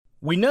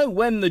We know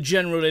when the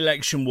general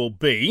election will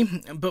be,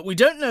 but we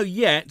don't know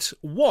yet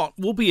what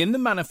will be in the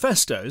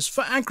manifestos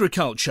for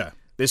agriculture.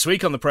 This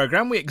week on the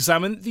programme, we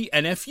examine the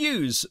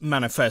NFU's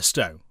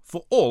manifesto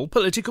for all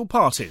political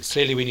parties.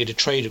 Clearly we need a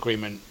trade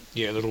agreement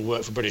that will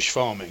work for British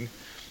farming.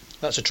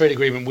 That's a trade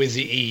agreement with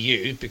the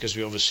EU, because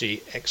we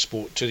obviously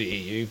export to the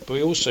EU, but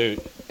we also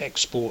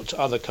export to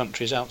other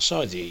countries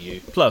outside the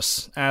EU.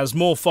 Plus, as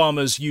more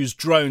farmers use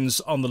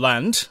drones on the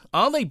land,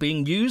 are they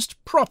being used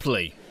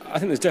properly? I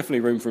think there's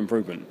definitely room for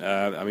improvement.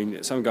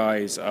 Some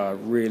guys are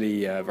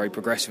really very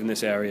progressive in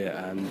this area,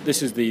 and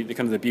this is the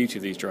kind of the beauty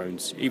of these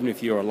drones. Even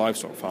if you're a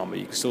livestock farmer,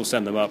 you can still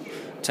send them up,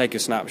 take a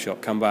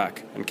snapshot, come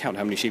back and count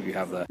how many sheep you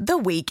have there. The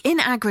Week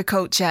in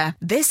Agriculture.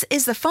 This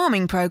is the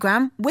Farming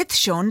Programme with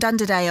Sean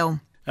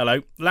Dunderdale.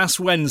 Hello. Last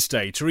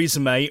Wednesday, Theresa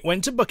May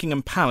went to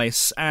Buckingham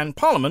Palace and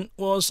Parliament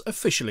was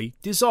officially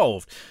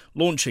dissolved,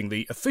 launching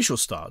the official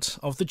start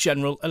of the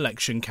general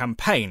election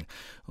campaign,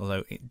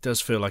 although it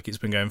does feel like it's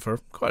been going for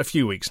quite a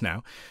few weeks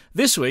now.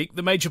 This week,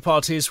 the major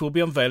parties will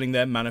be unveiling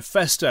their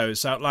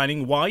manifestos,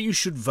 outlining why you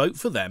should vote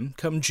for them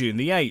come June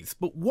the 8th.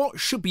 But what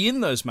should be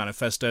in those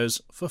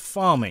manifestos for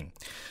farming?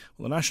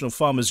 Well, the National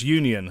Farmers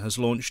Union has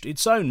launched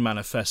its own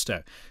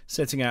manifesto,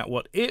 setting out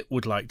what it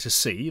would like to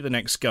see the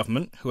next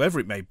government, whoever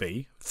it may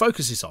be,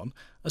 focuses on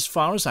as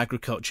far as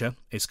agriculture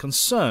is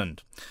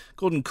concerned.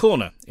 Gordon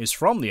Corner is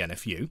from the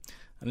NFU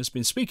and has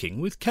been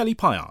speaking with Kelly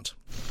Pyart.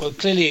 Well,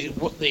 clearly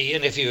what the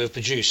NFU have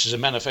produced is a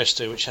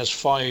manifesto which has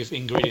 5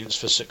 ingredients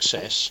for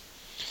success.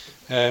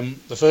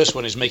 The first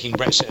one is making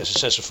Brexit a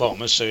success for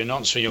farmers. So in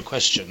answering your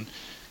question,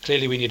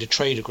 clearly we need a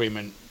trade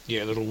agreement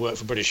that will work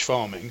for British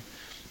farming.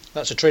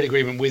 That's a trade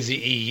agreement with the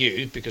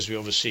EU, because we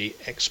obviously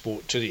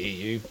export to the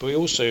EU, but we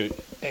also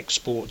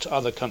export to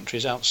other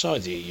countries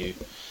outside the EU.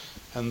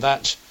 And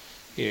that,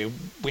 we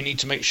need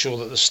to make sure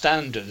that the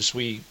standards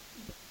we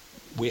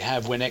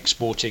have when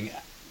exporting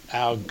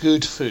our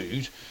good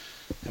food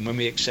and when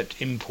we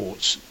accept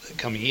imports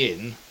coming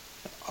in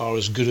are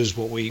as good as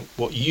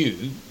what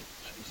you,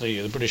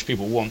 the British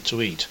people, want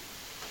to eat.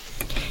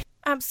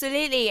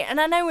 Absolutely.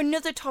 And I know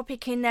another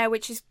topic in there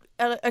which is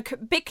a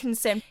big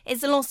concern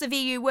is the loss of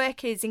EU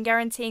workers and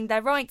guaranteeing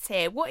their rights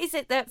here. What is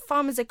it that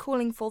farmers are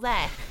calling for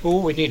there? Well,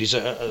 all we need is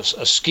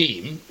a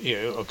scheme,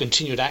 of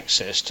continued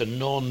access to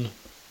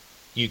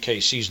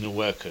non-UK seasonal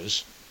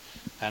workers,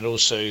 and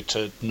also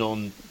to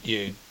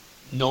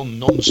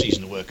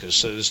non-seasonal workers.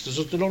 So there's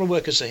a lot of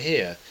workers that are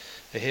here.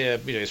 They're here,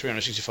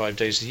 365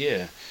 days a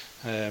year.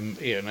 And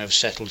they've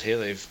settled here.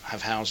 They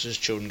have houses.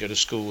 Children go to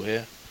school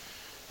here.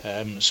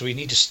 So we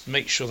need to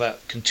make sure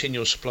that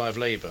continual supply of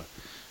labour.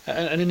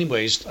 And in many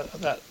ways,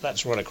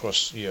 that's right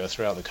across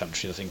throughout the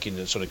country. I think in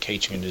the sort of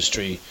catering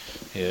industry,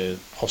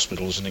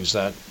 hospitals and things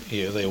like that,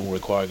 they all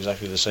require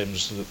exactly the same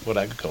as what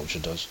agriculture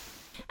does.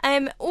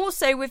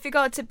 Also, with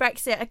regard to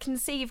Brexit, I can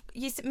see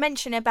you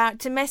mentioned about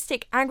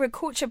domestic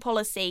agriculture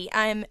policy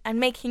and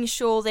making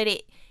sure that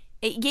it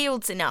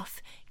yields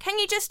enough. Can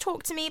you just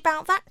talk to me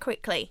about that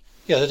quickly?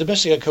 Yeah, the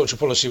domestic agriculture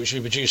policy, which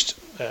we produced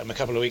a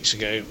couple of weeks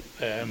ago,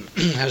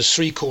 has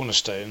 3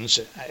 cornerstones.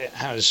 It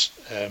has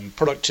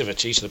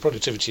productivity, so the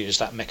productivity is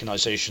that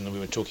mechanisation that we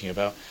were talking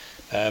about,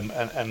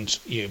 and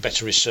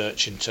better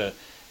research into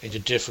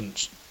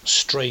different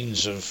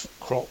strains of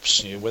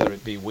crops, whether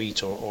it be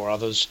wheat or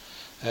others.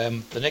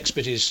 The next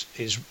bit is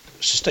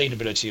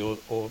sustainability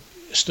or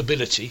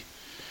stability,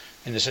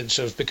 in the sense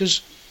of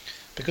because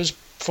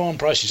farm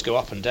prices go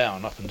up and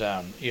down.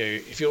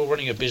 If you're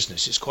running a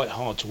business, it's quite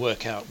hard to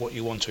work out what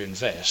you want to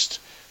invest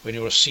when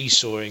you're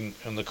seesawing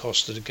on the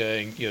costs that are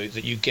going,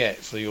 that you get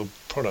for your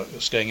product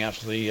that's going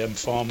out of the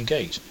farm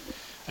gate.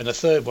 And the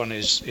third one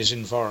is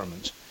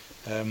environment.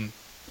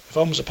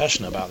 Farmers are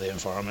passionate about the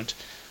environment,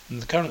 and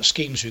the current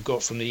schemes we've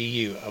got from the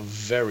EU are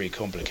very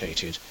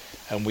complicated.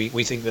 And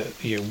we think that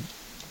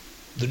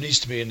there needs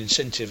to be an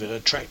incentive, an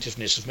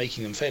attractiveness of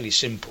making them fairly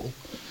simple,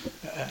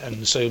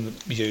 and so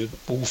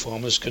all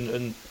farmers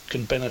can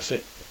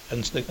benefit,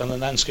 and the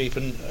landscape,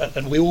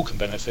 and we all can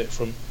benefit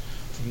from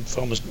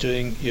farmers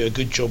doing a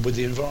good job with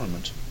the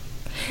environment.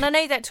 And I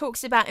know that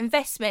talks about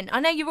investment.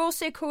 I know you're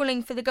also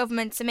calling for the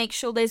government to make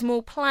sure there's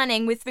more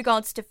planning with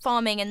regards to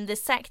farming and the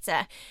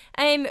sector.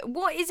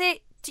 What is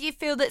it do you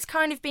feel that's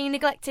kind of being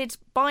neglected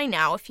by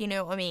now, if you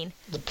know what I mean?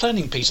 The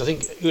planning piece, I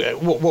think,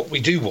 what we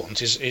do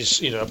want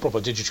is a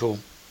proper digital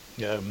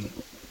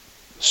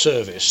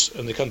service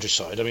in the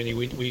countryside. I mean,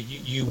 we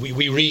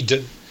read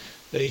that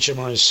the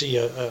HMRC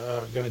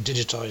are going to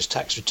digitise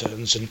tax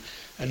returns, and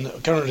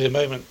currently at the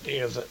moment,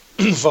 that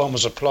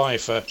farmers apply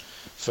for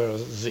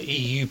the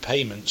EU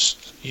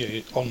payments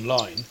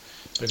online.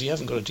 But if you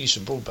haven't got a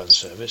decent broadband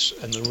service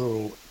and the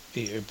rural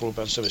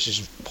broadband service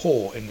is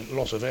poor in a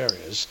lot of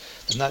areas,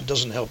 then that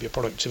doesn't help your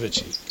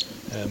productivity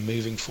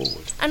moving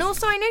forward. And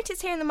also, I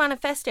noticed here in the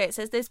manifesto it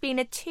says there's been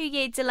a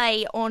 2-year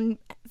delay on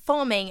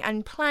farming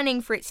and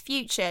planning for its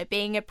future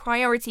being a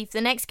priority for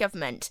the next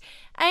government.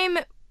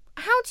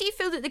 How do you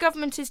feel that the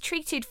government has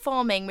treated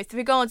farming with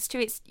regards to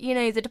its,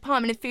 the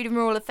Department of Food and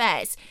Rural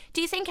Affairs?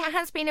 Do you think it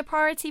has been a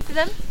priority for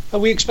them?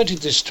 We expected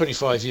this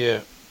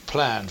 25-year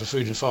plan for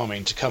food and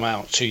farming to come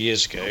out 2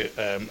 years ago,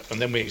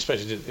 and then we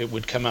expected it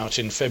would come out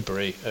in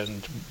February,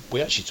 and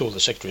we actually thought the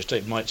Secretary of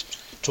State might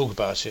talk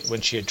about it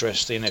when she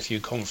addressed the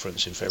NFU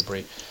conference in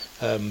February,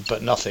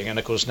 but nothing. And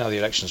of course now the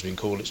election's been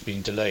called, it's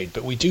been delayed.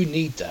 But we do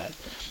need that,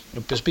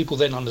 because people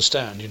then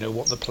understand,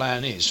 what the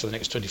plan is for the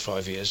next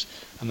 25 years,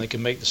 and they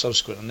can make the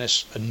subsequent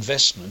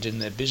investment in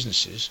their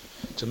businesses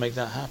to make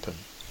that happen.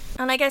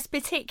 And I guess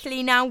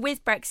particularly now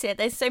with Brexit,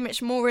 there's so much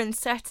more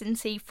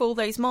uncertainty for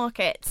those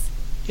markets.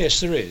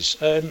 Yes, there is.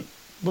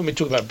 When we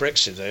talk about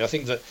Brexit, though, I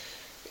think that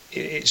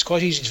it's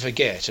quite easy to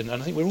forget, and I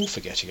think we're all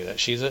forgetting it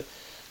actually,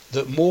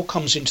 that more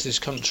comes into this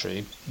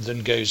country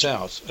than goes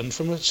out. And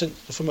from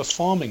a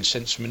farming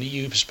sense, from an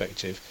EU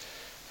perspective,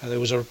 there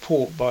was a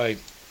report by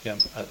a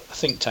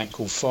think tank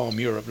called Farm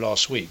Europe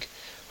last week,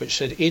 which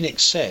said in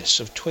excess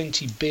of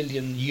 20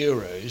 billion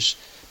euros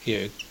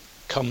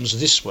comes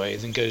this way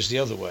than goes the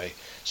other way.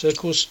 So of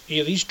course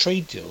these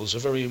trade deals are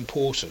very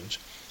important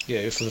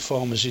for the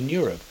farmers in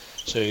Europe.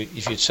 So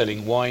if you're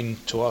selling wine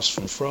to us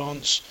from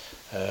France,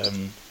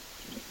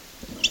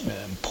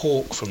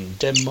 pork from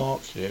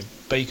Denmark,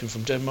 bacon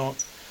from Denmark,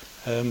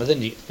 and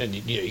then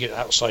you get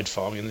outside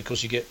farming, and of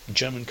course you get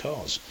German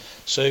cars.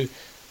 So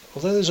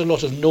although there's a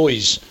lot of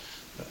noise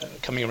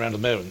coming around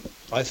at the moment,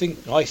 I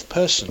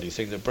personally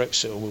think that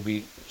Brexit will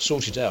be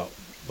sorted out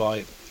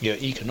by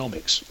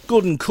economics.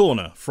 Gordon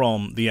Corner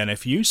from the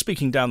NFU,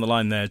 speaking down the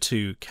line there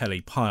to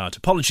Kelly Pyatt.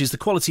 Apologies, the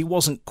quality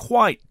wasn't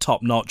quite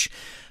top-notch,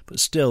 but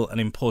still an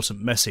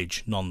important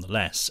message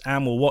nonetheless.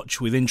 And we'll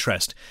watch with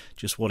interest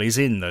just what is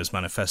in those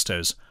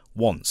manifestos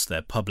once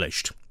they're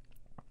published.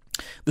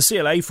 The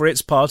CLA, for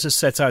its part, has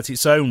set out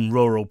its own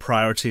rural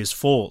priorities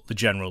for the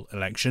general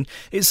election.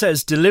 It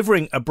says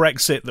delivering a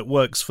Brexit that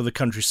works for the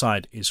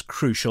countryside is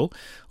crucial.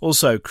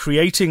 Also,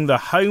 creating the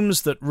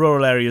homes that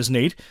rural areas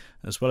need,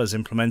 as well as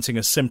implementing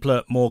a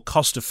simpler, more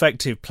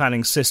cost-effective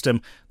planning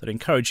system that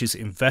encourages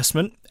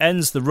investment,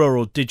 ends the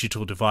rural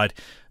digital divide,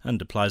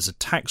 and applies a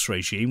tax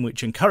regime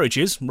which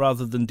encourages,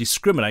 rather than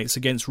discriminates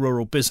against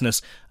rural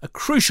business, are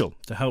crucial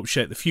to help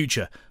shape the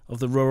future of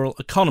the rural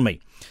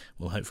economy.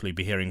 We'll hopefully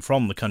be hearing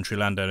from the Country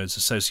Landowners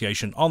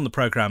Association on the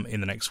programme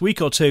in the next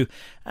week or two,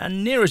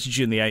 and nearer to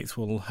June the 8th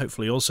we'll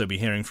hopefully also be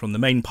hearing from the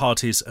main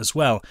parties as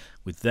well,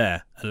 with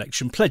their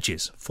election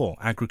pledges for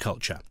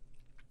agriculture.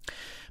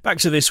 Back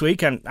to this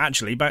week, and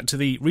actually back to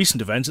the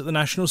recent event at the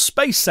National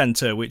Space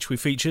Centre, which we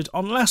featured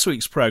on last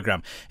week's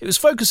programme. It was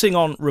focusing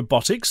on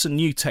robotics and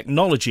new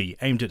technology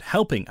aimed at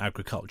helping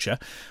agriculture.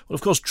 Well,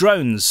 of course,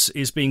 drones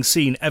is being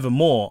seen ever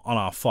more on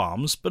our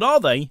farms, but are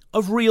they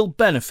of real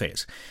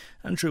benefit?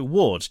 Andrew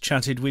Ward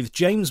chatted with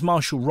James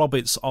Marshall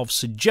Roberts of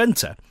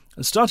Syngenta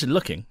and started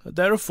looking at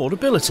their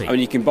affordability. I mean,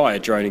 you can buy a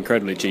drone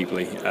incredibly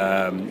cheaply.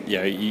 From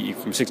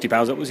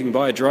 £60 upwards you can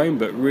buy a drone,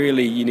 but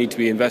really you need to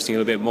be investing a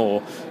little bit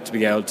more to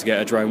be able to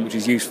get a drone which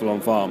is useful on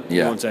farm.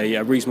 You want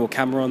a reasonable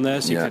camera on there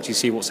so you can actually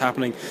see what's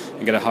happening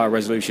and get a higher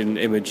resolution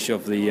image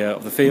of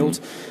the field.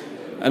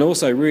 And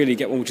also really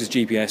get one which is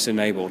GPS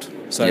enabled.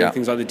 So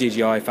things like the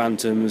DJI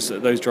Phantoms,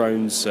 those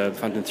drones, the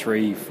Phantom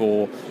 3,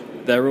 4,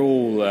 they're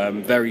all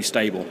very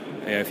stable.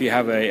 If you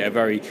have a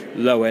very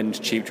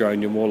low-end cheap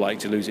drone, you're more likely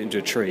to lose it into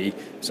a tree.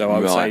 So I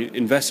would say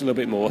invest a little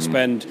bit more,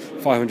 spend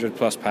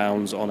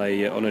 £500+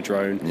 on a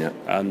drone,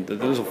 and the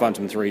little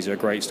Phantom 3s are a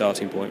great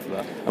starting point for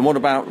that. And what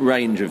about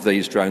range of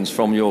these drones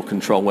from your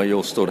control where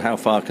you're stood? How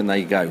far can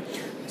they go?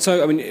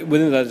 So, I mean,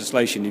 within the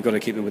legislation, you've got to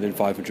keep them within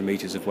 500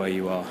 metres of where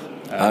you are.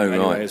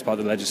 As part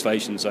of the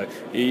legislation. So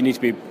you need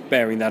to be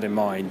bearing that in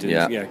mind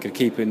and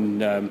keep in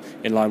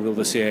line with all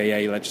the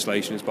CAA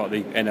legislation as part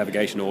of the air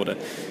navigation order.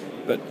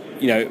 But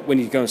when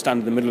you go and stand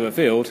in the middle of a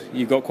field,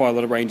 you've got quite a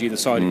lot of range either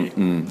side of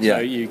you. So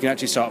you can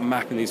actually start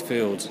mapping these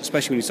fields,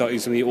 especially when you start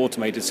using the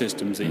automated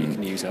systems that you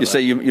can use.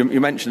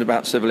 You mentioned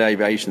about civil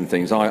aviation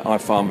things. I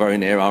farm very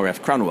near RF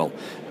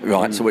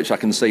Cranwell, so which I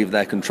can see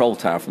their control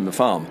tower from the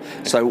farm.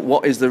 So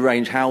what is the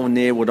range? How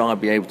near would I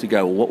be able to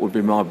go? What would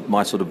be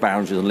my sort of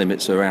boundaries and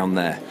limits around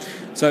there?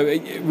 So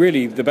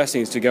really the best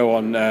thing is to go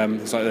on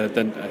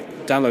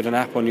download an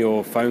app on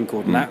your phone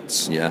called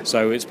NATS.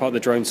 So it's part of the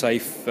Drone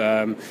Safe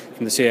from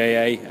the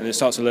CAA, and it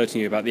starts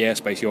alerting you about the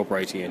airspace you're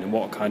operating in and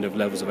what kind of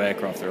levels of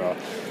aircraft there are.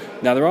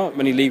 Now, there aren't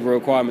many legal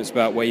requirements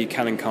about where you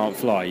can and can't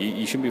fly.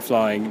 You shouldn't be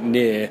flying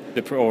near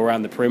or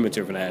around the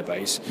perimeter of an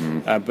airbase,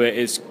 but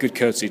it's good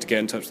courtesy to get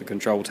in touch with the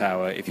control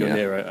tower if you're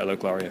near a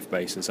local RAF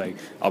base and say,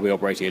 I'll be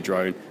operating a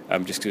drone,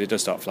 just because it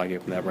does start flagging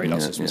up in their radar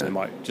system, so they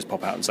might just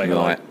pop out and say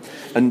hello.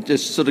 And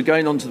just sort of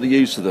going on to the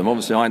use of them,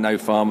 obviously I know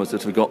farmers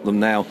that have got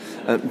them now.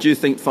 Do you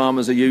think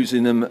farmers are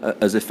using them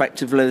as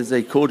effectively as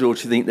they could, or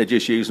do you think they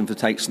just use them to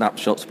take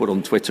snapshots, put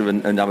on Twitter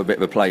and have a bit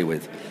of a play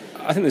with?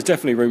 I think there's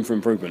definitely room for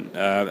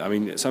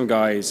improvement. Some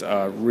guys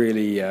are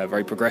really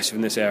very progressive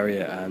in this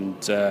area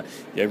and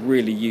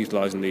really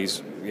utilising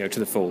these to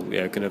the full,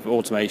 kind of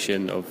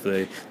automation of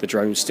the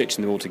drones,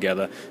 stitching them all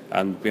together,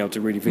 and be able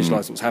to really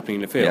visualise what's happening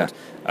in the field.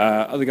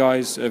 Yeah. Other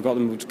guys have got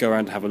them to go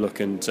around and have a look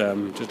and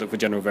just look for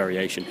general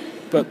variation.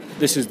 But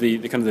this is the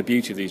kind of the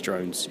beauty of these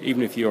drones.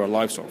 Even if you're a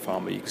livestock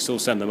farmer, you can still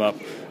send them up,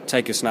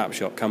 take a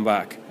snapshot, come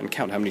back and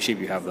count how many sheep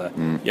you have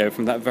there.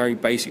 From that very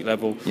basic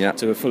level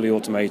to a fully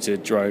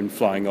automated drone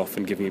flying off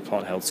and giving you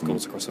plant health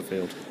scores across the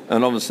field.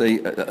 And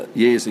obviously,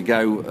 years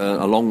ago,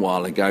 a long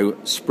while ago,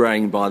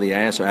 spraying by the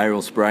air, so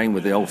aerial spraying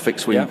with the old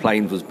fixed-wing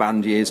planes was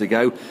banned years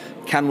ago.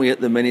 Can we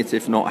at the minute,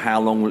 if not,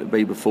 how long will it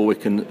be before we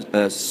can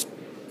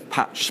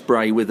patch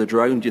spray with a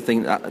drone? Do you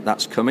think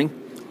that's coming?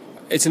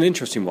 It's an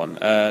interesting one.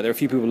 There are a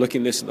few people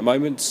looking at this at the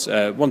moment.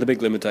 One of the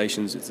big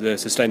limitations is the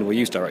Sustainable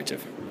Use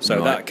Directive.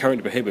 So that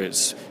currently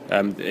prohibits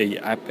the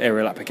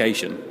aerial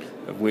application,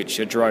 of which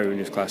a drone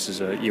is classed as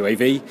a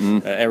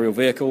UAV, aerial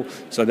vehicle.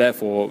 So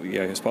therefore,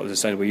 as part of the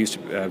Sustainable Use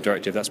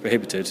Directive, that's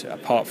prohibited,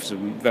 apart from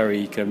some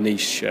very kind of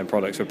niche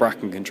products for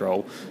bracken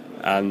control.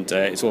 And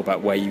it's all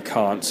about where you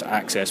can't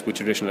access with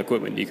traditional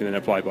equipment you can then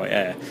apply by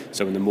air,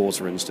 so in the moors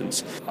for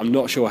instance. I'm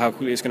not sure how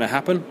quickly it's going to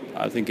happen.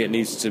 I think it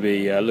needs to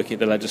be looking at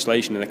the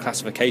legislation and the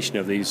classification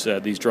of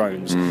these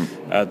drones.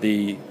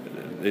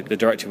 The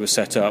directive was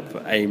set up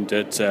aimed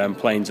at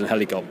planes and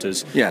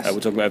helicopters. Yes.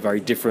 We're talking about a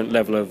very different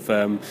level of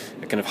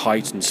kind of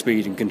height and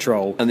speed and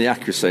control. And the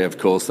accuracy, of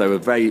course, they were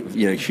very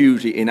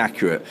hugely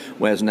inaccurate,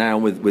 whereas now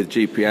with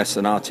GPS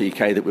and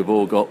RTK that we've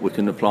all got, we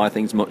can apply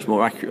things much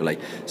more accurately.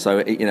 So,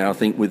 I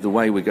think with the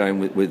way we're going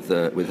with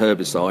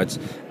herbicides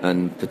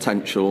and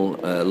potential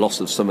loss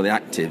of some of the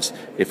actives,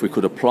 if we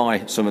could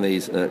apply some of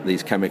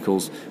these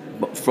chemicals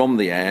from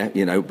the air,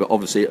 but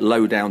obviously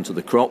low down to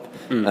the crop,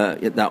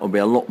 that would be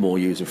a lot more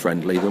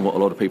user-friendly than what a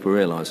lot of people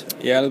realise.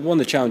 Yeah, one of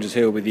the challenges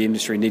here with the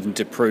industry needing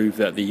to prove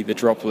that the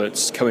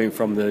droplets coming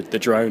from the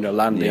drone are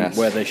landing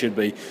where they should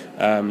be,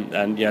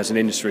 and as an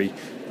industry,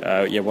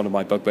 one of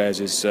my bugbears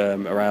is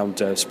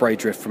around spray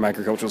drift from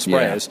agricultural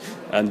sprayers,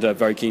 and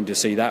very keen to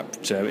see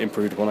that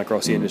improved upon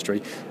across the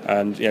industry.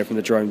 And from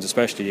the drones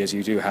especially, as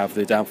you do have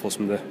the downforce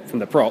from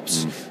the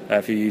props,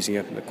 if you're using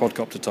a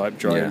quadcopter type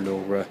drone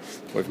or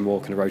even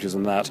more kind of rotors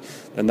than that,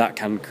 then that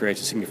can create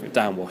a significant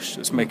downwash.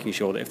 It's making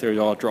sure that if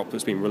there are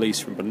droplets being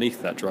released from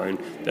beneath that drone,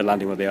 they're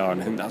landing where they are, and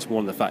I think that's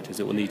one of the factors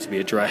that will need to be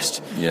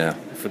addressed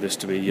for this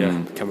to be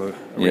become a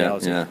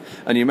reality. Yeah.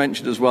 And you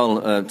mentioned as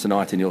well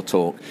tonight in your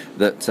talk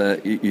that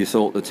you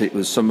thought that it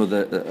was some of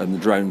the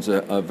drones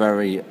are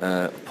very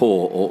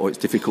poor, or it's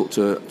difficult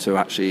to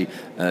actually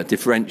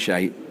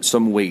differentiate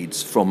some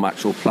weeds from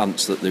actual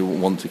plants that they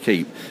want to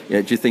keep.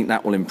 Do you think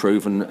that will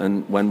improve,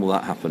 and when will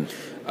that happen?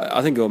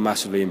 I think it will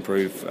massively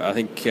improve. I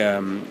think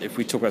if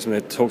we talk about some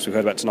of the talks we've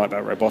heard about tonight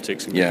about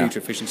robotics and computer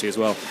efficiency as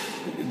well,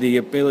 the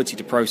ability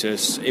to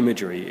process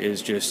imagery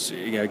is just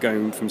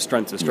going from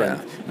strength to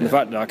strength. And the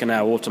fact that I can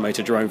now automate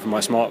a drone from my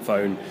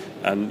smartphone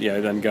and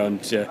then go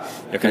and go to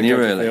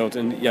the field,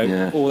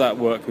 and all that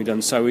work can be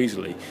done so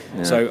easily.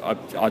 So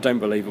I don't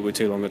believe it will be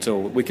too long at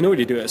all. We can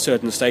already do it at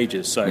certain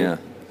stages. So.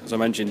 As I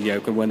mentioned,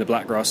 when the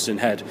black grass is in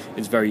head,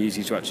 it's very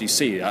easy to actually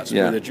see that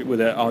with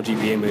an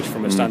RGB image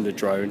from a standard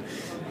drone.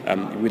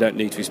 We don't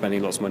need to be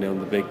spending lots of money on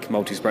the big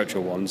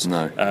multispectral ones.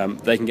 No.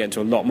 They can get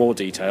into a lot more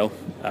detail,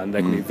 and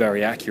they can be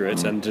very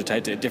accurate and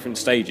detect at different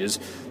stages.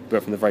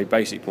 But from the very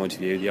basic point of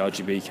view, the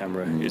RGB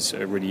camera is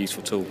a really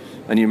useful tool.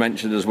 And you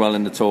mentioned as well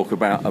in the talk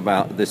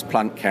about this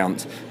plant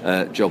count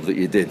job that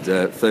you did,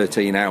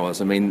 13 hours.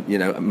 I mean,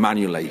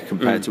 manually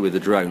compared to with a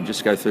drone.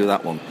 Just go through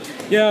that one.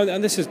 Yeah,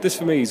 and this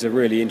for me is a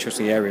really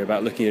interesting area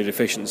about looking at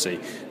efficiency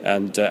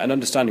and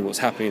understanding what's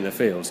happening in the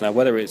fields. Now,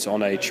 whether it's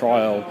on a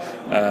trial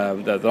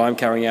that I'm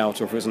carrying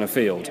out or if it's in a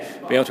field,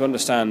 being able to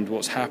understand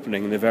what's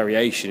happening and the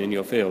variation in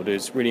your field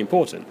is really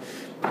important.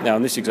 Now,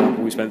 in this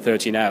example, we spent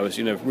 13 hours,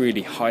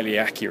 really highly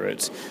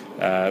accurate,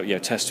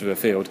 test of a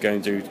field,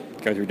 going through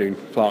doing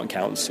plant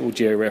counts, all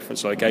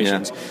geo-reference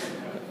locations. Yeah.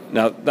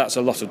 Now, that's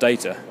a lot of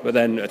data, but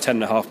then a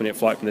 10.5-minute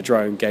flight from the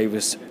drone gave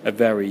us a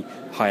very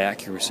high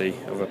accuracy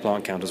of a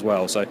plant count as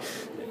well. So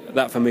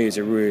that for me is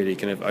a really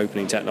kind of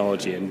opening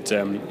technology, and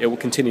it will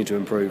continue to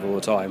improve all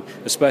the time,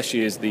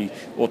 especially as the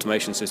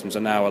automation systems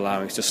are now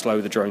allowing us to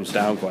slow the drones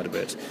down quite a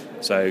bit.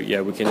 So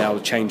we can now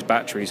change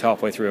batteries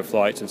halfway through a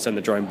flight and send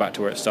the drone back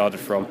to where it started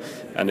from,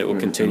 and it will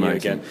continue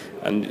again.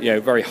 And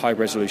very high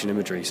resolution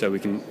imagery, so we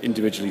can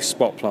individually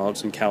spot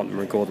plants and count them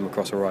and record them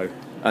across a row.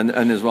 And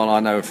as well, I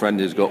know a friend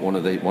who's got one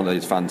of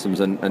these Phantoms,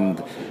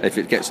 and if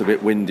it gets a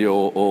bit windy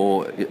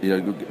or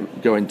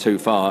going too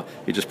far,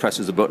 he just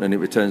presses a button and it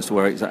returns to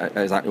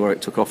exactly where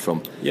it took off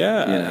from.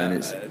 Yeah, and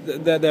it's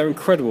they're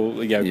incredible,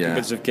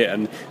 bits of kit,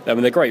 and I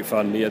mean they're great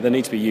fun. They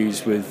need to be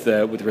used with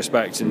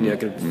respect, and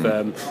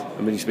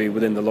they need to be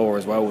within the law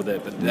as well with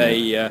it. But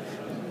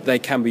they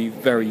can be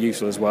very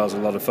useful as well as a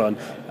lot of fun.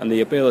 And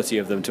the ability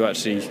of them to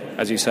actually,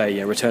 as you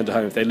say, return to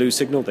home. If they lose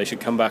signal, they should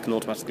come back and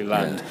automatically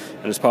land. Yeah.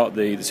 And as part of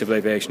the Civil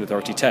Aviation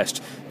Authority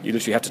test, you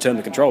literally have to turn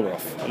the controller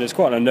off. And it's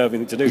quite an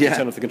unnerving thing to do, to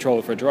turn off the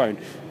controller for a drone.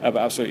 But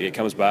absolutely, it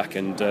comes back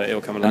and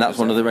it'll come and land. And that's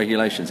one of the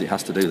regulations, it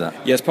has to do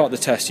that? Yeah, as part of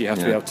the test, you have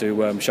to be able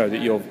to show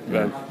that your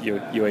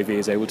UAV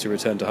is able to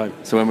return to home.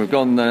 So when we've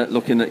gone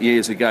looking at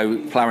years ago,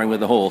 ploughing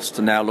with a horse,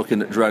 to now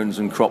looking at drones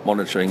and crop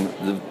monitoring,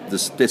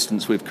 the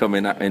distance we've come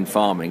in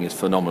farming is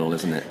phenomenal,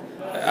 isn't it?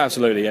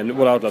 Absolutely, and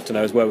what I'd love to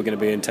know is where we're going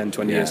to be in 10,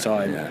 20 years'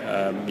 time.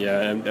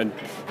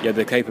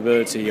 The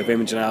capability of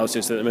image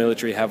analysis that the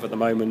military have at the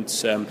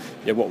moment,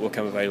 what will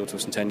come available to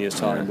us in 10 years'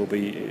 time will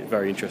be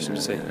very interesting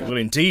to see. Well,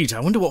 indeed.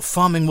 I wonder what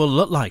farming will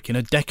look like in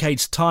a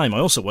decade's time. I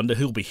also wonder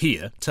who'll be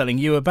here telling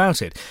you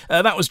about it.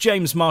 That was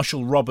James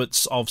Marshall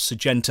Roberts of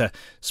Syngenta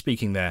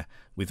speaking there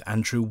with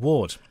Andrew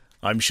Ward.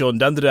 I'm Sean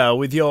Dunderdale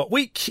with your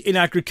Week in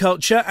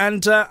Agriculture,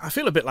 and I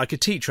feel a bit like a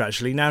teacher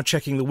actually now,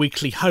 checking the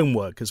weekly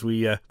homework as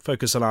we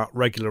focus on our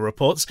regular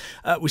reports.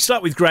 We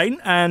start with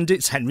grain, and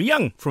it's Henry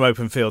Young from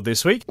Open Field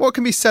this week. What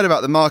can be said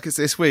about the markets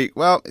this week?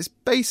 Well, it's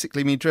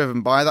basically been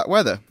driven by that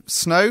weather.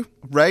 Snow,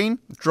 rain,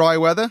 dry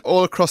weather,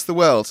 all across the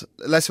world.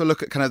 Let's have a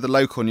look at kind of the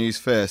local news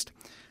first.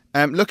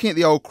 Looking at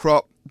the old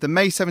crop, the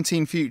May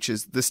 17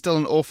 futures, there's still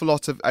an awful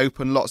lot of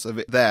open lots of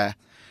it there.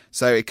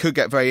 So it could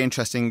get very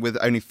interesting with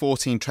only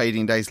 14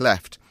 trading days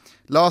left.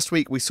 Last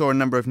week we saw a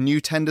number of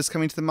new tenders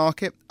coming to the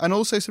market and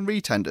also some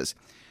retenders.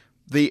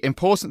 The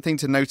important thing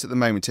to note at the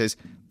moment is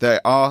there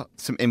are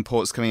some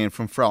imports coming in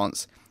from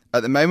France.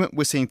 At the moment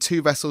we're seeing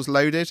 2 vessels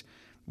loaded.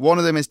 One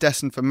of them is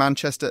destined for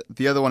Manchester,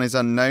 the other one is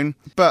unknown.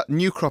 But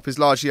new crop is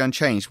largely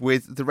unchanged,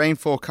 with the rain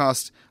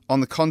forecast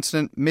on the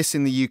continent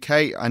missing the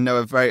UK. I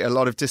know a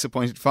lot of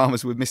disappointed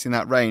farmers with missing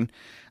that rain.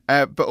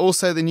 But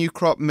also the new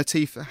crop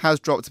motif has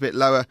dropped a bit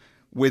lower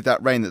with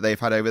that rain that they've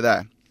had over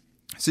there.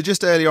 So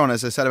just earlier on,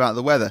 as I said about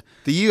the weather,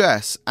 the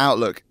US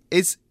outlook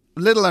is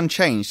a little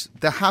unchanged.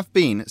 There have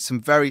been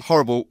some very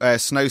horrible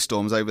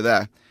snowstorms over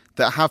there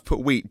that have put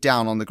wheat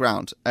down on the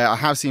ground. I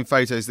have seen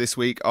photos this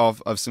week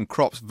of some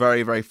crops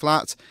very, very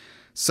flat.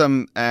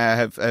 Some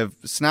have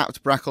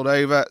snapped, brackled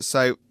over.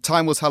 So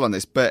time will tell on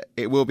this, but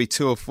it will be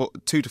 2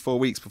 to 4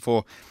 weeks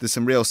before there's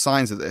some real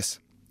signs of this.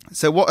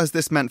 So what has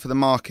this meant for the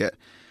market?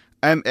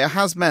 It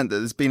has meant that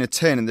there's been a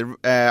turn in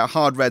the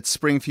hard red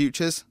spring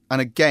futures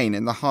and a gain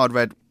in the hard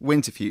red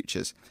winter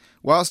futures.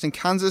 Whilst in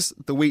Kansas,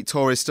 the wheat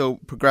tour is still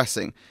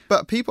progressing.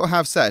 But people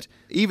have said,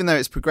 even though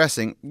it's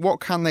progressing, what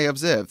can they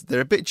observe? They're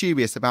a bit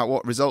dubious about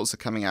what results are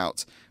coming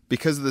out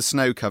because of the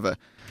snow cover.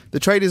 The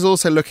trade is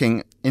also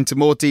looking into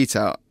more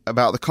detail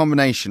about the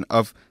combination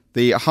of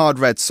the hard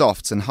red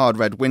softs and hard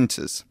red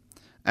winters,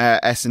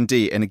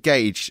 S&D, and a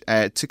gauge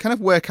to kind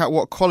of work out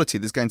what quality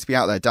there's going to be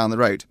out there down the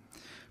road.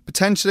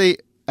 Potentially,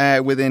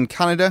 within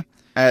Canada,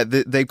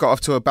 they've got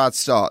off to a bad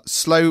start.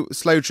 Slow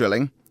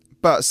drilling.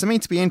 But something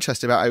to be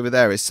interested about over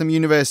there is some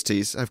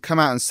universities have come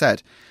out and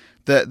said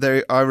that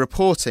they are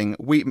reporting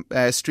wheat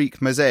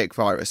streak mosaic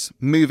virus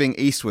moving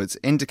eastwards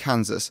into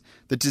Kansas.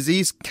 The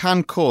disease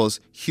can cause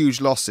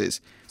huge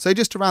losses. So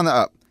just to round that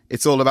up,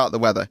 it's all about the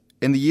weather.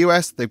 In the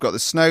US, they've got the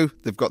snow,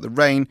 they've got the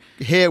rain.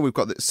 Here, we've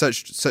got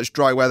such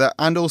dry weather,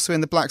 and also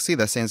in the Black Sea,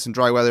 they're seeing some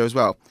dry weather as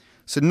well.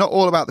 So not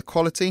all about the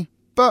quality,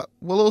 but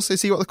we'll also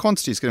see what the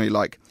quantity is going to be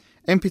like.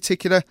 In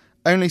particular,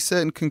 only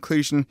certain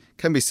conclusion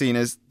can be seen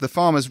as the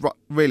farmers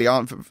really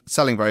aren't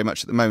selling very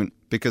much at the moment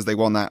because they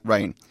want that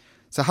rain.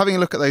 So having a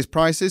look at those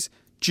prices,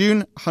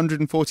 June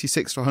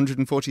 146 to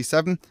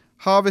 147,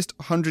 harvest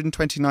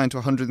 129 to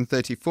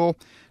 134,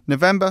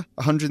 November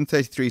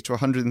 133 to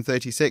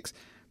 136,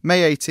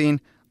 May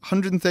 18,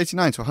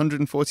 139 to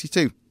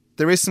 142.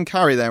 There is some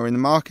carry there in the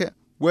market,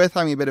 worth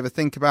having a bit of a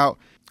think about.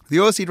 The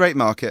oilseed rape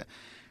market,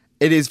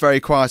 it is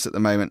very quiet at the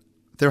moment.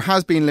 There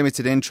has been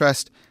limited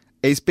interest.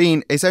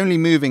 It's only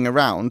moving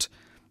around,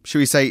 should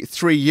we say,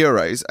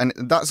 €3, and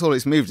that's all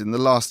it's moved in the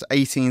last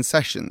 18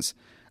 sessions.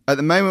 At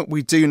the moment,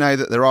 we do know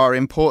that there are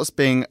imports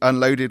being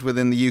unloaded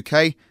within the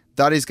UK.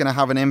 That is going to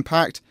have an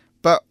impact,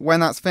 but when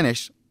that's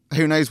finished,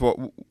 who knows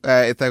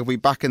if they'll be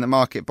back in the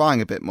market buying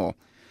a bit more.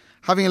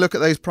 Having a look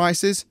at those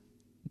prices,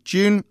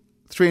 June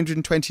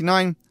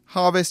 329,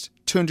 harvest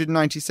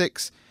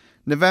 296,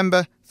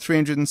 November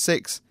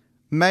 306,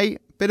 May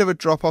bit of a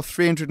drop off,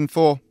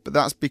 304, but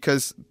that's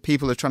because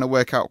people are trying to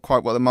work out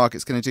quite what the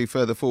market's going to do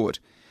further forward.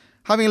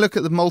 Having a look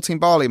at the malting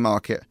barley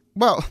market,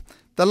 well,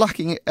 they're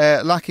lacking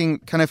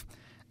kind of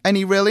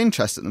any real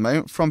interest at the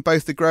moment from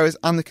both the growers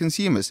and the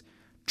consumers.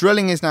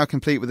 Drilling is now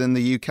complete within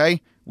the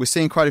UK. We're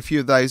seeing quite a few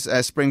of those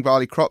spring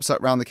barley crops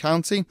up around the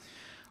county.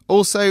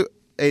 Also,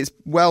 it's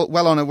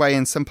well on a way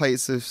in some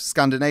places of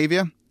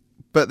Scandinavia,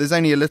 but there's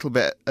only a little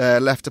bit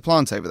left to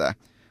plant over there.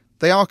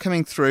 They are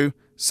coming through,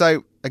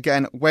 so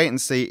again, wait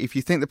and see. If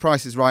you think the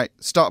price is right,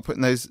 start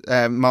putting those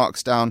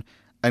marks down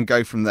and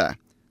go from there.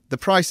 The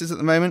prices at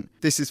the moment,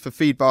 this is for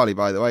feed barley,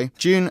 by the way.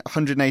 June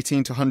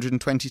 118 to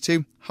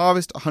 122,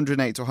 harvest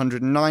 108 to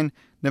 109,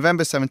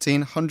 November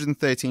 17,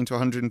 113 to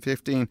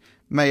 115,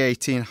 May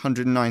 18,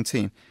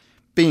 119.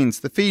 beans.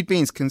 The feed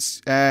beans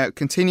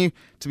continue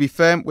to be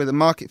firm, with the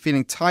market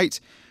feeling tight.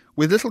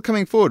 With little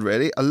coming forward,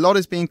 really, a lot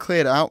is being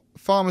cleared out.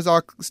 Farmers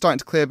are starting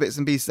to clear bits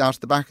and pieces out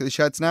of the back of the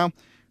sheds now.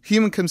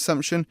 Human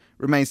consumption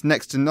remains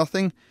next to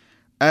nothing.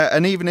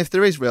 And even if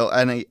there is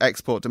any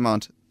export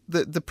demand,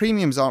 the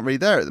premiums aren't really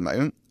there at the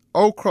moment.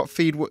 Old crop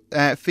feed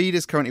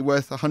is currently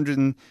worth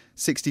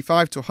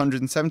 165 to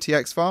 170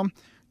 ex farm.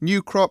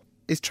 New crop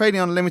is trading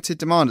on limited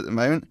demand at the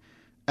moment.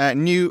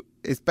 New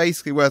is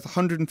basically worth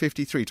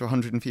 153 to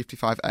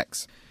 155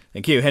 ex.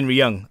 Thank you, Henry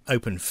Young,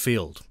 Open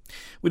Field.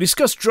 We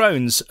discussed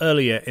drones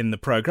earlier in the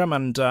programme,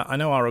 and I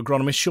know our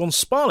agronomist Sean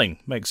Sparling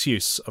makes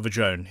use of a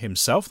drone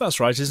himself. That's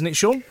right, isn't it,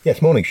 Sean?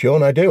 Yes, morning,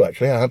 Sean. I do,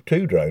 actually. I have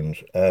 2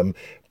 drones.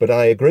 But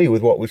I agree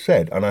with what was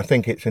said, and I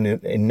think it's an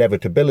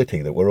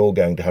inevitability that we're all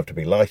going to have to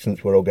be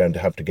licensed. We're all going to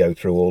have to go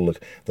through all of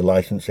the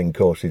licensing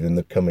courses in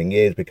the coming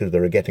years, because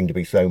there are getting to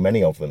be so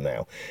many of them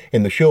now.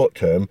 In the short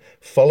term,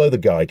 follow the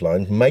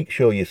guidelines, make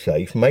sure you're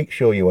safe, make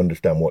sure you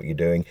understand what you're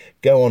doing,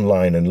 go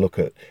online and look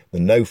at the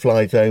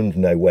no-fly zones,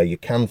 know where you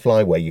can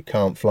fly, where you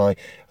can't fly,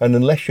 and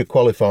unless you're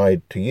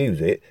qualified to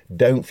use it,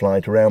 don't fly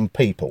it around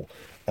people.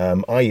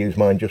 I use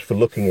mine just for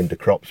looking into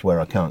crops where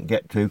I can't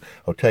get to,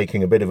 or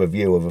taking a bit of a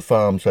view of a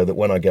farm, so that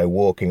when I go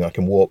walking I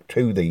can walk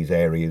to these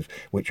areas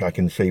which I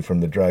can see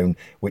from the drone,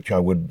 which I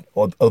would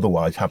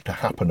otherwise have to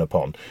happen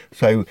upon.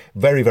 So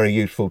very, very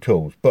useful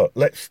tools. But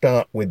let's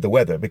start with the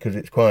weather, because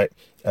it's quite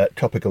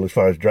topical as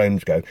far as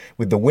drones go.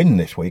 With the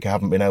wind this week, I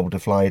haven't been able to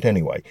fly it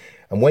anyway.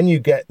 And when you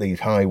get these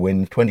high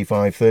winds,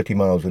 25, 30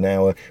 miles an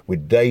hour,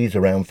 with days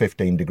around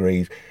 15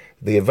 degrees,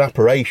 the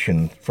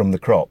evaporation from the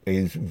crop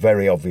is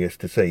very obvious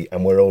to see,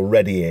 and we're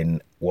already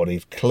in what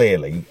is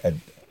clearly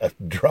a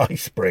dry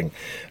spring,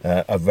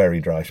 a very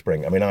dry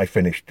spring. I mean, I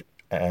finished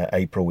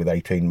April with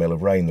 18 mil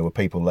of rain. There were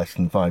people less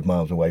than 5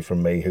 miles away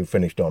from me who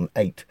finished on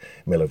 8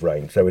 mil of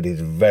rain, so it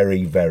is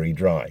very, very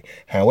dry.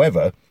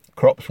 However,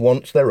 crops,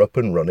 once they're up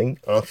and running,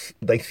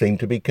 they seem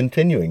to be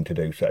continuing to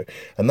do so.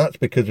 And that's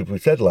because, as we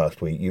said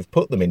last week, you've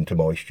put them into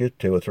moisture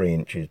 2 or 3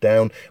 inches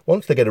down.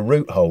 Once they get a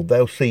root hold,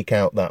 they'll seek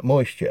out that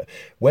moisture.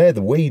 Where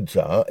the weeds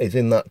are is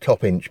in that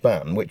top inch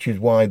band, which is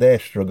why they're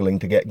struggling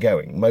to get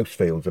going. Most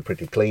fields are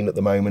pretty clean at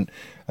the moment,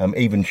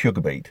 even sugar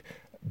beet.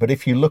 But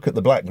if you look at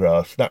the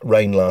blackgrass, that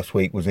rain last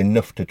week was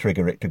enough to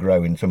trigger it to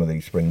grow in some of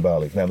these spring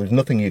barleys. Now, there's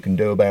nothing you can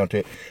do about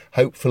it.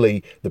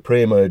 Hopefully, the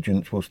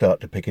pre-emergence will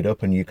start to pick it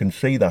up, and you can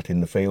see that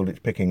in the field. It's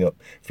picking up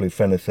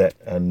flufenicet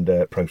and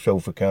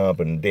prosulfocarb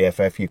and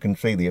DFF. You can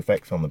see the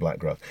effects on the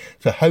blackgrass.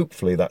 So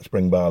hopefully that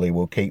spring barley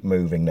will keep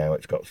moving now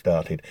it's got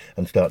started,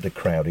 and start to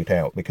crowd it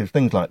out, because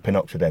things like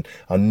pinoxidine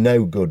are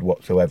no good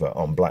whatsoever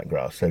on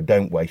blackgrass, so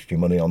don't waste your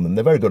money on them.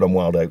 They're very good on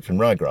wild oats and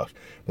ryegrass,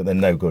 but they're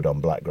no good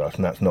on blackgrass,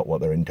 and that's not what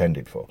they're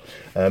intended for.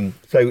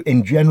 So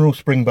in general,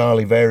 spring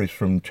barley varies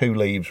from 2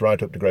 leaves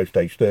right up to growth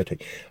stage 30.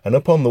 And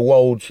up on the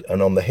wolds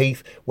and on the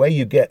heath, where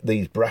you get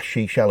these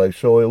brashy, shallow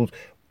soils,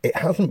 it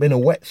hasn't been a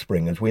wet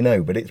spring, as we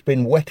know, but it's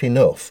been wet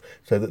enough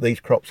so that these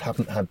crops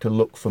haven't had to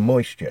look for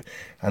moisture.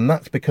 And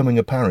that's becoming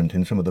apparent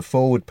in some of the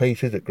forward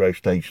pieces at growth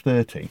stage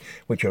 30,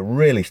 which are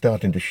really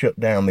starting to shut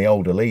down the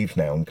older leaves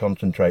now and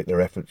concentrate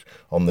their efforts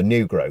on the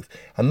new growth.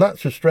 And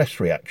that's a stress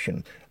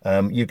reaction.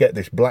 You get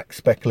this black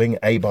speckling,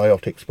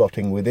 abiotic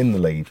spotting within the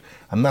leaves,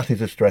 and that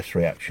is a stress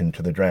reaction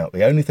to the drought.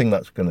 The only thing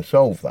that's going to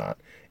solve that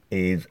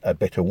is a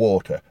bit of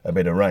water, a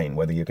bit of rain,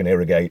 whether you can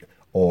irrigate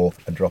or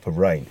a drop of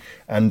rain.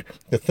 And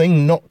the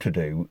thing not to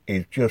do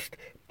is just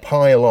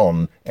pile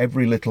on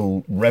every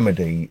little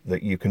remedy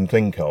that you can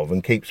think of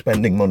and keep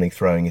spending money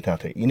throwing it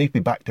at it. You need to be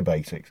back to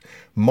basics.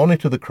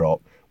 Monitor the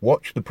crop,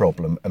 watch the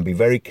problem, and be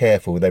very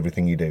careful with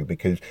everything you do,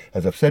 because,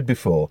 as I've said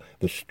before,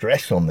 the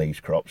stress on these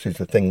crops is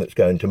the thing that's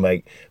going to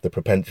make the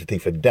propensity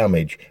for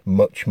damage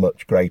much,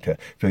 much greater.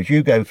 So as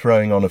you go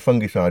throwing on a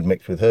fungicide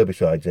mixed with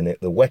herbicides in it,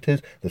 the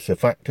wetters, the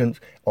surfactants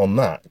on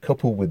that,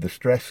 coupled with the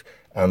stress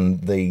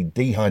and the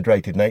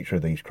dehydrated nature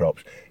of these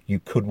crops, you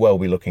could well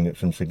be looking at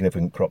some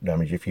significant crop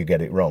damage if you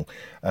get it wrong.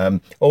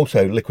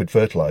 Also, liquid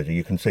fertiliser,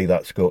 you can see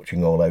that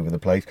scorching all over the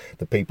place.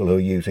 The people who are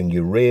using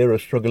urea are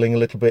struggling a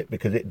little bit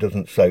because it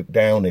doesn't soak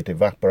down, it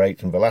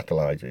evaporates and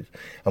volatilises.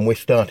 And we're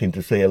starting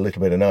to see a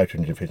little bit of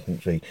nitrogen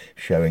deficiency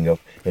showing up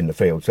in the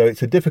field. So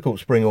it's a difficult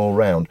spring all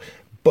round,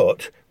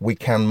 but we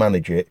can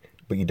manage it.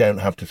 But you don't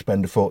have to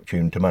spend a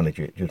fortune to manage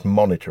it. Just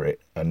monitor it,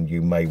 and you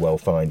may well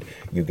find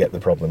you get the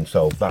problem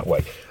solved that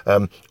way.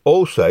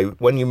 Also,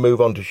 when you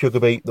move on to sugar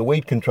beet, the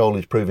weed control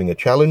is proving a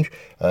challenge.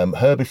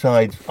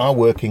 Herbicides are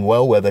working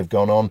well where they've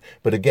gone on,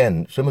 but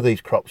again, some of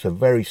these crops are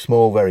very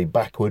small, very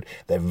backward.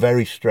 They're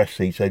very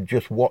stressy, so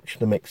just watch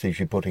the mixes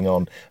you're putting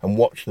on, and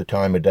watch the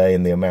time of day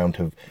and the amount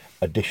of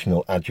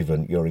additional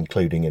adjuvant you're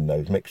including in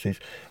those mixes,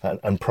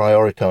 and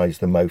prioritise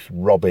the most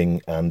robbing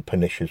and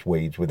pernicious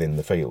weeds within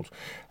the fields.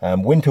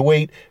 Winter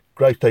wheat,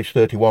 growth stage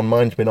 31,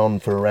 mine's been on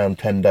for around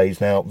 10 days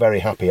now. Very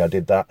happy I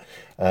did that.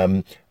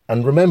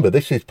 And remember,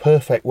 this is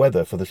perfect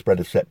weather for the spread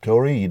of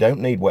septoria. You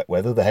don't need wet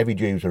weather. The heavy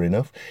dews are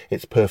enough.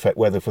 It's perfect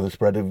weather for the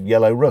spread of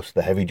yellow rust.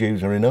 The heavy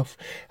dews are enough.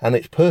 And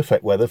it's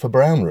perfect weather for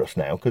brown rust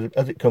now, because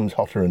as it comes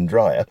hotter and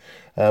drier,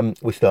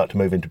 we start to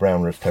move into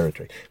brown rust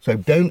territory. So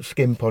don't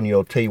skimp on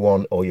your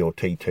T1 or your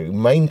T2.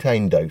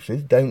 Maintain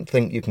doses. Don't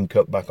think you can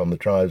cut back on the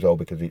triazole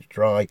because it's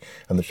dry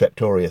and the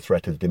septoria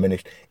threat has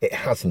diminished. It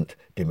hasn't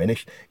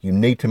diminished. You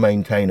need to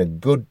maintain a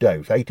good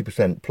dose,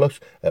 80% plus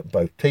at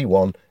both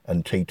T1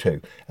 and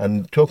T2.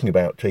 And talking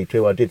about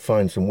T2, I did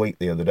find some wheat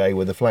the other day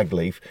where the flag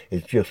leaf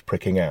is just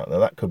pricking out. Now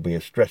that could be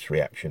a stress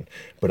reaction,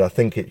 but I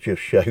think it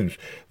just shows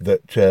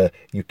that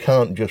you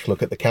can't just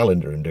look at the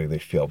calendar and do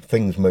this job.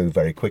 Things move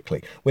very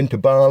quickly. Winter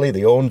barley,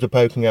 the awns are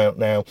poking out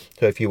now,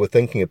 so if you were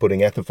thinking of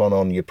putting Ethifon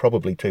on, you're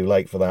probably too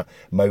late for that.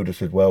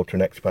 Modus as well,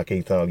 Trinexpac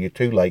ethyl, you're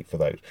too late for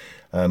those.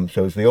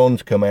 So as the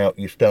awns come out,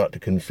 you start to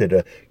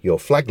consider your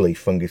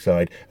flagleaf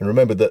fungicide, and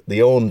remember that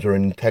the awns are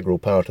an integral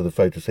part of the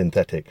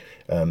photosynthetic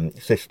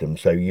system,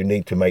 so you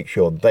need to make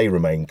sure they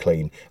remain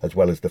clean, as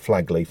well as the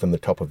flagleaf and the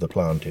top of the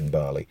plant in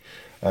barley.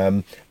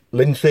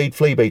 Linseed,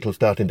 flea beetle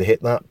starting to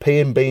hit that. Pea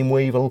and bean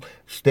weevil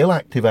still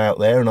active out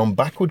there, and on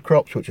backward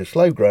crops which are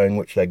slow growing,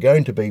 which they're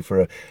going to be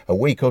for a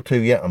week or two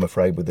yet, I'm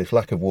afraid, with this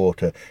lack of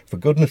water. For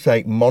goodness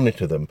sake,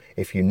 monitor them.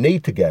 If you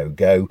need to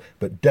go,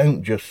 but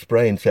don't just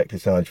spray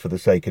insecticides for the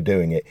sake of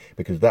doing it,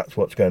 because that's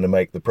what's going to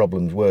make the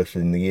problems worse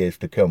in the years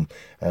to come,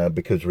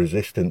 because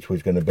resistance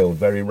was going to build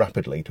very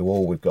rapidly to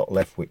all we've got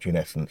left, which in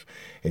essence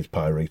is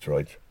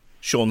pyrethroids.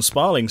 Sean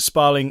Sparling,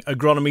 Sparling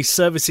Agronomy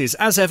Services,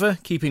 as ever,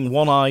 keeping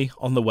one eye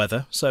on the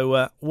weather.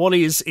 So what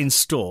is in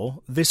store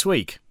this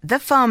week? The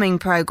Farming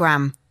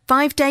Programme,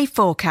 5-day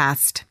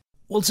forecast.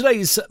 Well,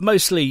 today's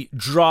mostly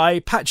dry,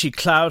 patchy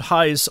cloud,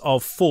 highs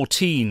of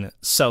 14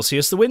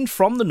 Celsius. The wind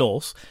from the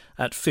north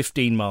at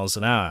 15 miles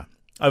an hour.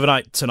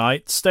 Overnight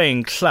tonight,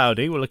 staying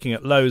cloudy. We're looking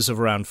at lows of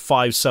around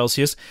 5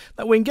 Celsius.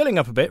 That wind getting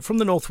up a bit from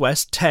the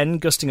northwest, 10,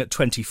 gusting at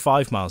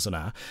 25 miles an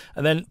hour.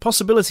 And then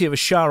possibility of a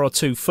shower or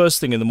two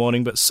first thing in the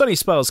morning, but sunny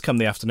spells come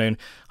the afternoon.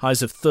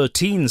 Highs of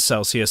 13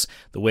 Celsius.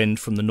 The wind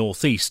from the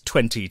northeast,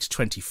 20 to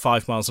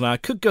 25 miles an hour.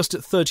 Could gust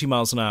at 30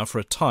 miles an hour for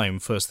a time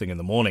first thing in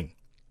the morning.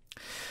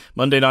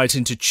 Monday night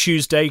into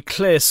Tuesday,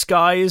 clear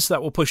skies.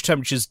 That will push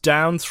temperatures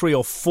down 3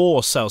 or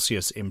 4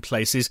 Celsius in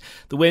places.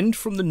 The wind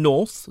from the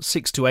north,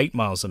 6 to 8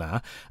 miles an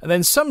hour. And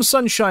then some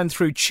sunshine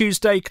through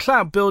Tuesday,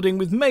 cloud building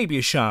with maybe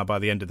a shower by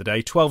the end of the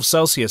day. 12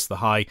 Celsius the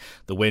high,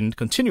 the wind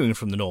continuing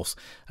from the north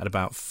at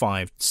about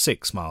 5 to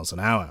 6 miles an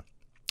hour.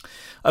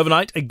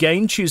 Overnight,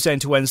 again, Tuesday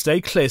into Wednesday,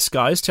 clear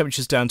skies,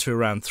 temperatures down to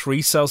around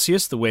 3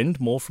 Celsius, the wind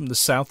more from the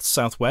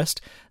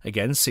south-southwest,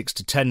 again 6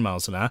 to 10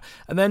 miles an hour.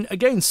 And then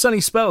again, sunny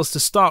spells to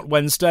start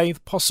Wednesday, the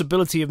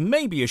possibility of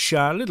maybe a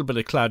shower, a little bit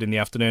of cloud in the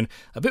afternoon,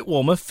 a bit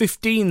warmer,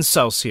 15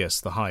 Celsius,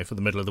 the high for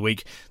the middle of the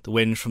week, the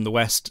wind from the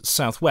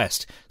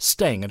west-southwest,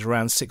 staying at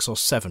around 6 or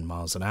 7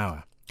 miles an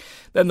hour.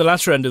 Then the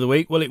latter end of the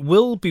week, well, it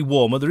will be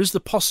warmer. There is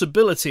the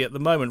possibility at the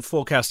moment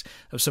forecast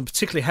of some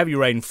particularly heavy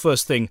rain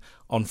first thing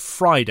on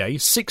Friday.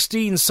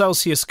 16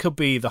 Celsius could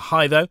be the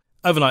high, though.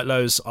 Overnight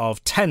lows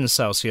of 10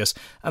 Celsius,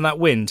 and that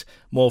wind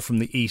more from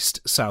the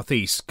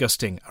east-southeast,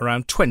 gusting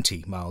around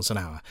 20 miles an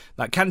hour.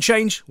 That can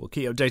change. We'll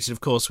keep you updated,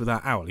 of course, with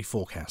our hourly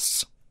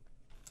forecasts.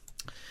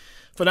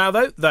 For now,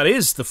 though, that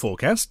is the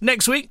forecast.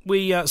 Next week,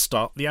 we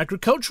start the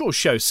agricultural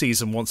show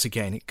season once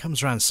again. It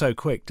comes around so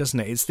quick, doesn't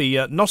it? It's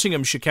the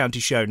Nottinghamshire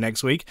County show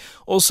next week.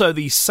 Also,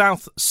 the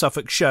South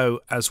Suffolk show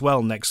as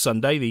well next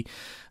Sunday. The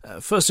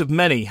first of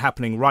many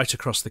happening right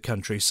across the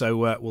country. So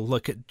we'll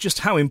look at just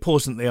how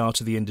important they are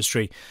to the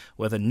industry,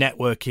 whether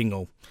networking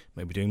or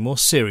maybe doing more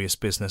serious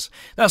business.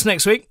 That's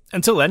next week.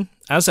 Until then,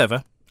 as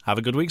ever, have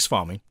a good week's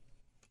farming.